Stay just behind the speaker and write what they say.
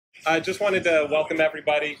I just wanted to welcome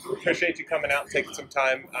everybody. Appreciate you coming out and taking some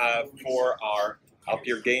time for our Up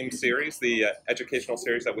Your Game series, the educational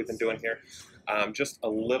series that we've been doing here. Just a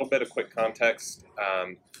little bit of quick context.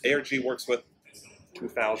 ARG works with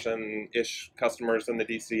 2,000-ish customers in the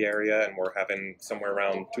DC area, and we're having somewhere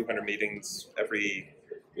around 200 meetings every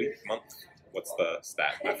week, month. What's the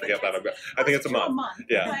stat? I forget that. I think it's a month.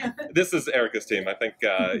 Yeah. This is Erica's team. I think,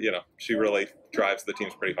 she really drives the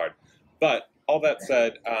teams pretty hard. But all that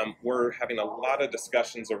said, we're having a lot of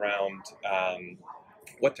discussions around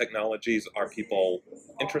what technologies are people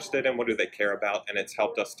interested in, what do they care about, and it's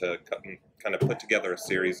helped us to kind of put together a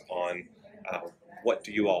series on what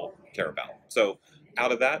do you all care about. So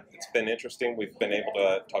out of that, it's been interesting. We've been able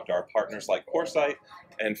to talk to our partners like CoreSite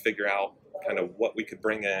and figure out kind of what we could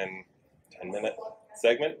bring in 10-minute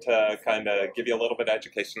segment to kind of give you a little bit of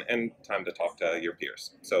education and time to talk to your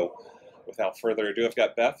peers. So without further ado, I've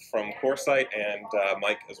got Beth from CoreSite and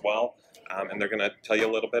Mike as well, and they're going to tell you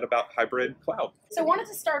a little bit about hybrid cloud. So I wanted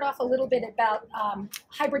to start off a little bit about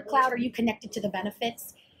hybrid cloud. Are you connected to the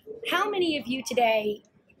benefits? How many of you today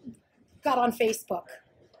got on Facebook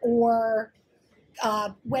or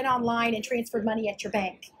went online and transferred money at your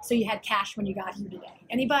bank so you had cash when you got here today?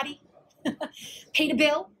 Anybody? Paid a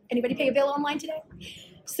bill? Anybody pay a bill online today?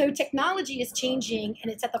 So technology is changing,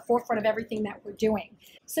 and it's at the forefront of everything that we're doing.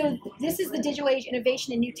 So this is the digital age,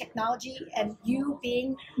 innovation and new technology, and you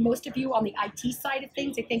being, most of you on the IT side of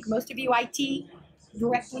things, I think most of you IT,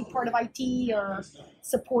 directly part of IT or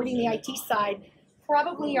supporting the IT side,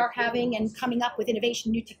 probably are having and coming up with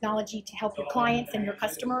innovation, new technology to help your clients and your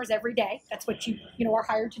customers every day. That's what you are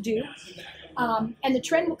hired to do. And the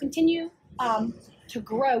trend will continue to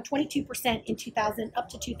grow 22% in 2000 up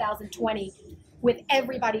to 2020, with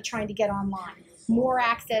everybody trying to get online. More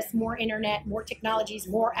access, more internet, more technologies,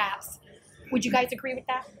 more apps. Would you guys agree with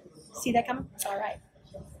that? See that coming? All right.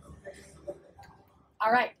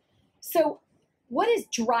 All right. So what is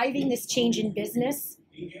driving this change in business?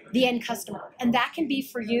 The end customer. And that can be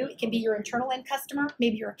for you. It can be your internal end customer,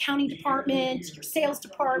 maybe your accounting department, your sales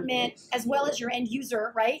department, as well as your end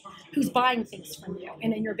user, right? Who's buying things from you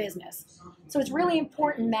and in your business. So it's really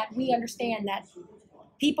important that we understand that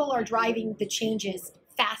people are driving the changes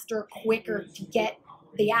faster, quicker to get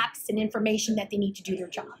the apps and information that they need to do their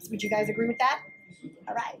jobs. Would you guys agree with that?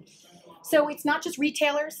 All right. So it's not just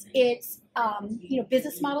retailers. It's,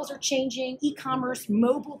 business models are changing, e-commerce,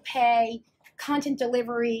 mobile pay, content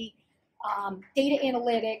delivery, data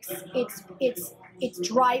analytics. It's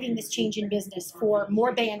driving this change in business for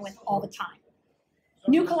more bandwidth all the time.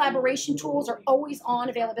 New collaboration tools are always on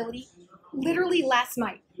availability. Literally last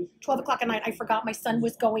night, 12 o'clock at night, I forgot my son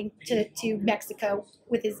was going to Mexico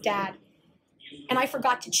with his dad. And I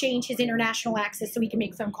forgot to change his international access so he can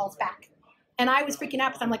make phone calls back. And I was freaking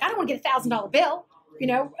out because I'm like, I don't want to get a $1,000 bill.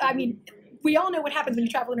 We all know what happens when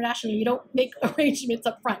you travel internationally. You don't make arrangements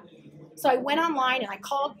up front. So I went online and I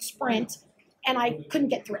called Sprint and I couldn't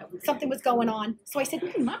get through. Something was going on. So I said,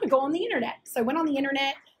 I'm going to go on the internet. So I went on the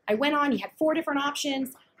internet. You had 4 different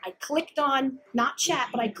options. I clicked on, not chat,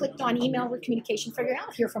 but I clicked on email with communication, figuring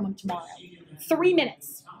I'll hear from them tomorrow. 3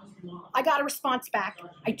 minutes. I got a response back.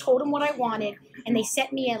 I told them what I wanted, and they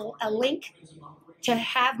sent me a link to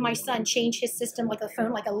have my son change his system like a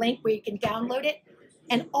phone, like a link where you can download it.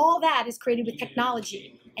 And all that is created with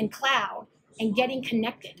technology and cloud and getting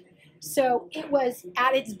connected. So it was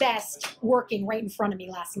at its best working right in front of me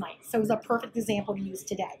last night. So it was a perfect example to use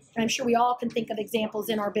today. And I'm sure we all can think of examples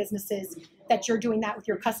in our businesses that you're doing that with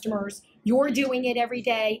your customers. You're doing it every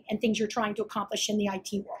day and things you're trying to accomplish in the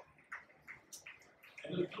IT world.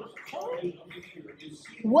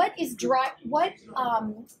 What is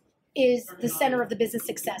the center of the business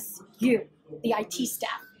success? You, the IT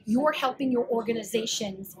staff. You're helping your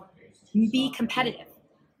organizations be competitive,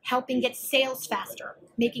 helping get sales faster,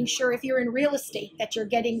 making sure if you're in real estate that you're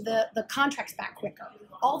getting the contracts back quicker.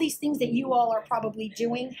 All these things that you all are probably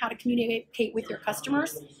doing, how to communicate with your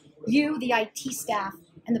customers. You, the IT staff,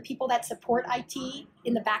 and the people that support IT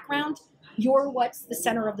in the background, you're what's the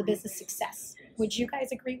center of the business success. Would you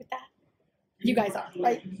guys agree with that? You guys are,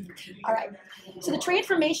 right? All right. So the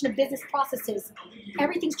transformation of business processes,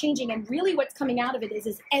 everything's changing, and really what's coming out of it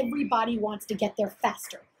is everybody wants to get there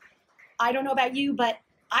faster. I don't know about you, but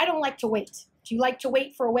I don't like to wait. Do you like to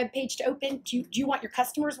wait for a web page to open? Do you want your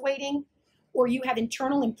customers waiting? Or you have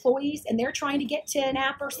internal employees and they're trying to get to an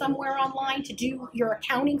app or somewhere online to do your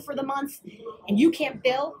accounting for the month and you can't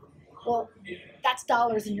bill? Well, that's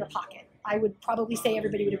dollars in your pocket. I would probably say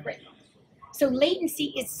everybody would agree. So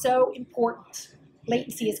latency is so important.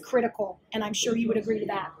 Latency is critical, and I'm sure you would agree to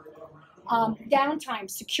that. Downtime,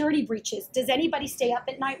 security breaches. Does anybody stay up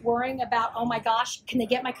at night worrying about, oh my gosh, can they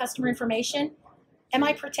get my customer information? Am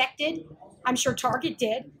I protected? I'm sure Target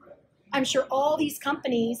did. I'm sure all these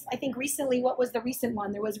companies, I think recently, what was the recent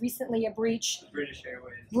one? There was recently a breach. British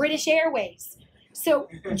Airways. British Airways. So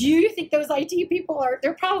do you think those IT people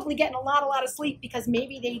they're probably getting a lot of sleep because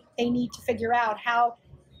maybe they need to figure out how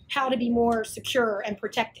to be more secure and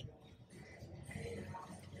protected.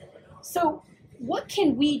 So what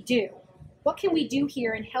can we do? What can we do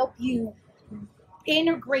here and help you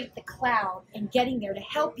integrate the cloud and getting there to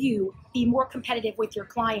help you be more competitive with your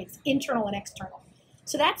clients, internal and external?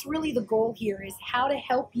 So that's really the goal here, is how to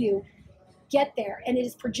help you get there. And it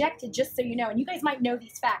is projected, just so you know, and you guys might know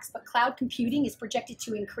these facts, but cloud computing is projected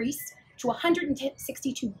to increase to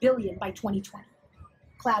 162 billion by 2020.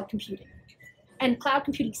 Cloud computing. And cloud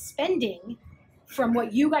computing spending, from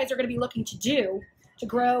what you guys are going to be looking to do to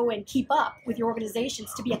grow and keep up with your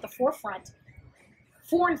organizations to be at the forefront,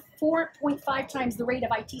 4.5 times the rate of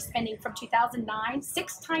IT spending from 2009,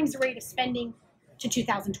 6 times the rate of spending to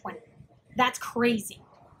 2020. That's crazy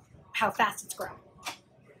how fast it's grown.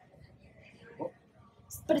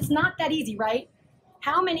 But it's not that easy, right?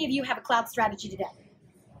 How many of you have a cloud strategy today?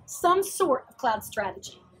 Some sort of cloud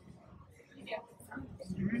strategy.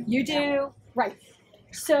 You do? Right.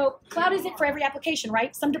 So cloud isn't for every application,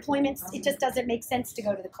 right? Some deployments, it just doesn't make sense to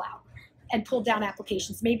go to the cloud and pull down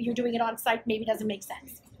applications. Maybe you're doing it on site, maybe it doesn't make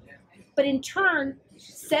sense. But in turn,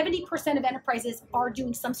 70% of enterprises are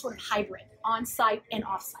doing some sort of hybrid, on-site and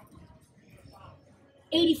off-site.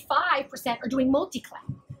 85% are doing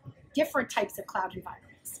multi-cloud, different types of cloud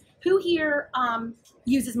environments. Who here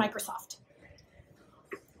uses Microsoft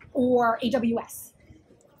or AWS?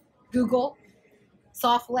 Google,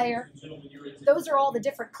 SoftLayer. Those are all the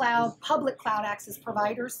different public cloud access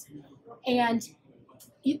providers. And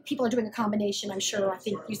people are doing a combination, I'm sure. I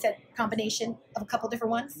think you said combination of a couple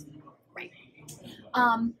different ones. Right.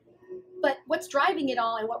 But what's driving it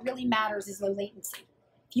all and what really matters is low latency.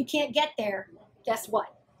 If you can't get there, guess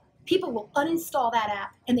what? People will uninstall that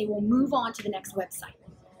app and they will move on to the next website.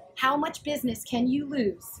 How much business can you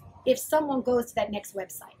lose if someone goes to that next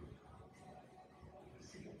website?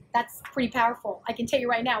 That's pretty powerful. I can tell you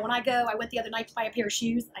right now, when I went the other night to buy a pair of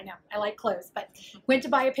shoes. I know, I like clothes, but went to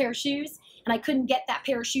buy a pair of shoes and I couldn't get that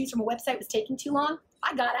pair of shoes from a website. It was taking too long.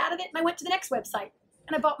 I got out of it and I went to the next website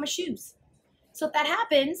and I bought my shoes. So if that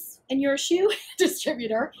happens and you're a shoe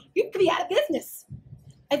distributor, you could be out of business.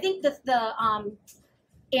 I think the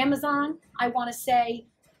Amazon, I want to say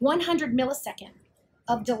 100 millisecond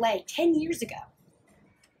of delay 10 years ago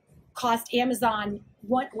cost Amazon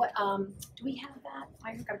do we have that?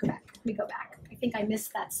 I gotta go back. Let me go back. I think I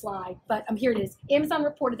missed that slide, but here it is. Amazon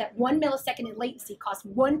reported that 1 millisecond in latency cost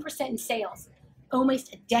 1% in sales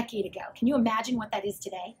almost a decade ago. Can you imagine what that is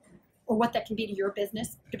today? Or what that can be to your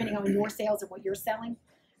business, depending on your sales and what you're selling?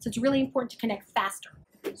 So it's really important to connect faster.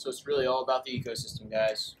 So it's really all about the ecosystem,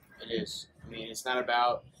 guys. It is. I mean, it's not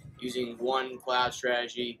about using one cloud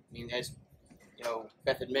strategy. I mean, as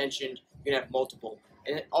Beth had mentioned, you can have multiple,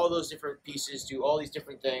 and all those different pieces do all these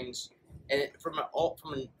different things. And from a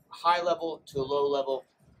high level to a low level,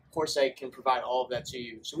 CoreSite can provide all of that to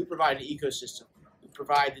you. So we provide an ecosystem. We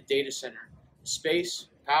provide the data center, the space,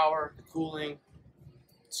 power, the cooling,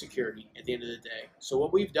 security at the end of the day. So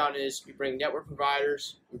what we've done is we bring network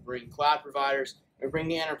providers, we bring cloud providers, we bring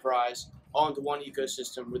the enterprise all into one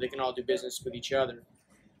ecosystem where they can all do business with each other.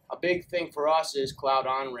 A big thing for us is cloud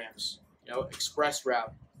on-ramps, express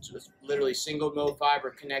route. So it's literally single node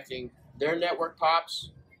fiber connecting their network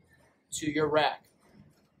POPs to your rack.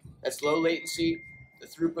 That's low latency, the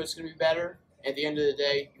throughput's going to be better, and at the end of the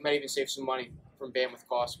day, you might even save some money from bandwidth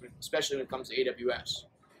costs, especially when it comes to AWS.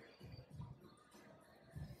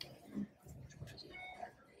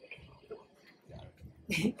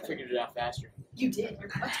 Figured it out faster. You did. You're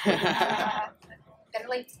better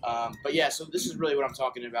late. But yeah, so this is really what I'm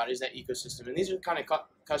talking about, is that ecosystem. And these are kind of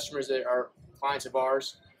customers that are clients of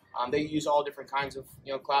ours. They use all different kinds of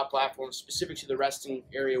cloud platforms. Specific to the resting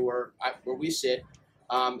area where we sit,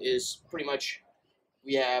 is pretty much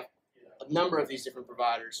we have a number of these different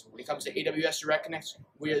providers. When it comes to AWS Direct Connect,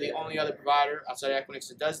 we are the only other provider outside Equinix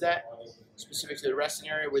that does that. Specific to the resting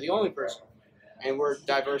area, we're the only person, and we're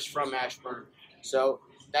diverse from Ashburn. So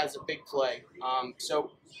that's a big play.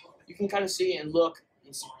 So you can kind of see and look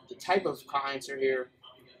and see the type of clients are here.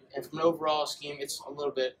 And from an overall scheme, it's a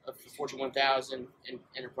little bit of the Fortune 1000 and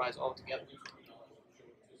enterprise altogether.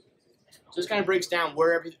 So this kind of breaks down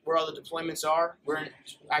where all the deployments are. We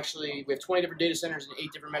have 20 different data centers in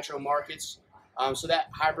 8 different metro markets. So that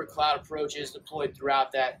hybrid cloud approach is deployed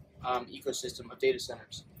throughout that ecosystem of data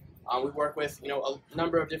centers. We work with a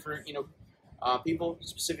number of different people,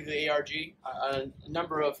 specifically ARG, a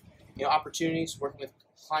number of opportunities working with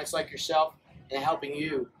clients like yourself and helping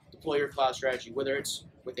you deploy your cloud strategy, whether it's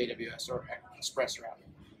with AWS or ExpressRoute.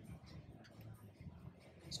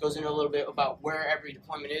 This goes into a little bit about where every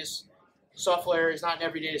deployment is. Software is not in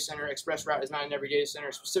every data center. ExpressRoute is not in every data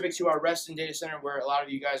center. Specific to our Reston data center, where a lot of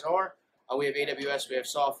you guys are, we have AWS, we have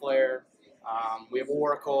software, we have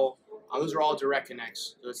Oracle. Those are all direct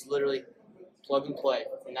connects. So it's literally plug and play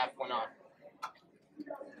from that point on.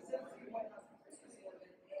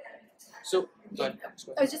 So, go ahead.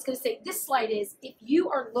 I was just going to say, this slide is, if you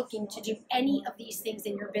are looking to do any of these things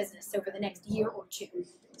in your business over the next year or two,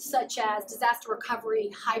 such as disaster recovery,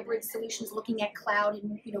 hybrid solutions, looking at cloud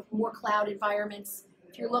and more cloud environments,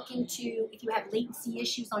 if you have latency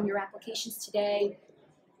issues on your applications today,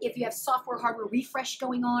 if you have software hardware refresh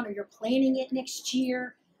going on or you're planning it next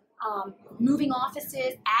year, moving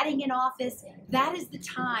offices, adding an office, that is the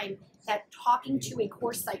time that talking to a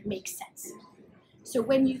CoreSite makes sense. So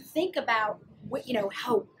when you think about what did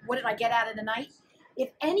I get out of the night? If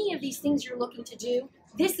any of these things you're looking to do,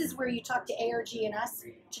 this is where you talk to ARG and us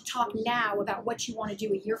to talk now about what you want to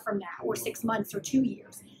do a year from now, or 6 months, or 2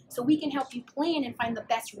 years. So we can help you plan and find the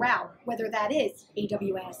best route, whether that is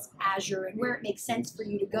AWS, Azure, and where it makes sense for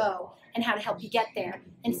you to go, and how to help you get there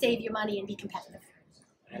and save you money and be competitive.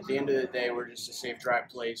 At the end of the day, we're just a safe, dry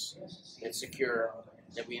place that's secure,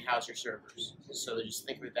 that we in-house your servers. So just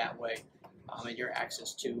think of it that way, and your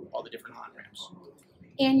access to all the different on-ramps.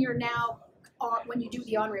 And you're now, when you do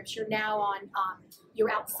the on-ramps, you're now on,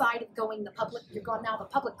 you're outside of going the public, you're not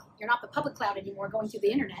the public cloud anymore, going through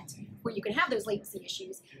the internet, where you can have those latency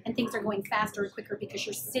issues, and things are going faster and quicker because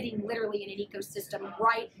you're sitting literally in an ecosystem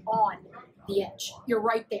right on the edge. You're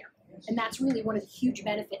right there. And that's really one of the huge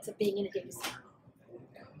benefits of being in a data center.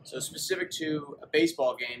 So specific to a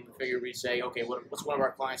baseball game, we figured we'd say, okay, what's one of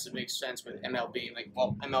our clients that makes sense with MLB,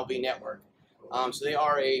 MLB Network? So they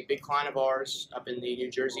are a big client of ours up in the New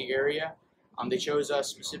Jersey area. They chose us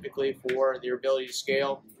specifically for their ability to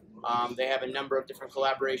scale. They have a number of different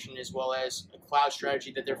collaboration as well as a cloud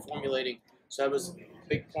strategy that they're formulating. So that was a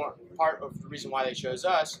big part of the reason why they chose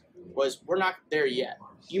us, was we're not there yet.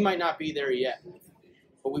 You might not be there yet,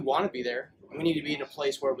 but we want to be there. And we need to be in a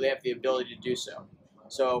place where they have the ability to do so.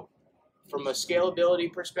 So from a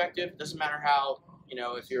scalability perspective, it doesn't matter how,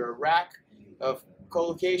 if you're a rack of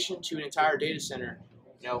co-location to an entire data center,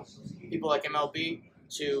 people like MLB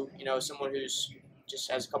to, someone who's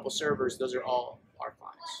just has a couple servers, those are all our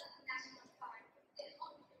clients.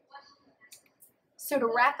 So to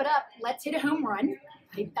wrap it up, let's hit a home run.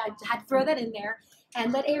 I had to throw that in there.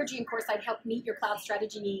 And let ARG and CoreSite help meet your cloud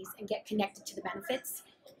strategy needs and get connected to the benefits.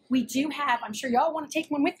 We do have, I'm sure y'all want to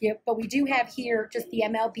take one with you, but we do have here just the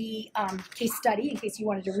MLB case study in case you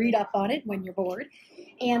wanted to read up on it when you're bored.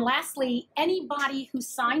 And lastly, anybody who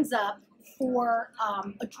signs up for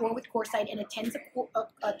a tour with CoreSite and attends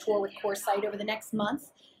a tour with CoreSite over the next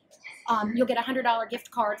month, you'll get a $100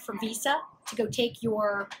 gift card from Visa to go take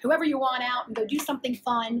whoever you want out and go do something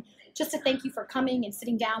fun, just to thank you for coming and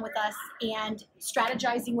sitting down with us and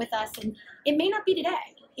strategizing with us. And it may not be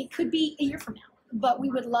today. It could be a year from now. But we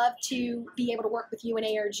would love to be able to work with you in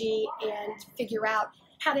ARG and figure out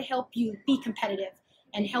how to help you be competitive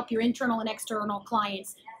and help your internal and external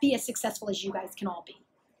clients be as successful as you guys can all be.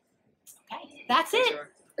 Okay, that's it.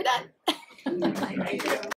 We're done.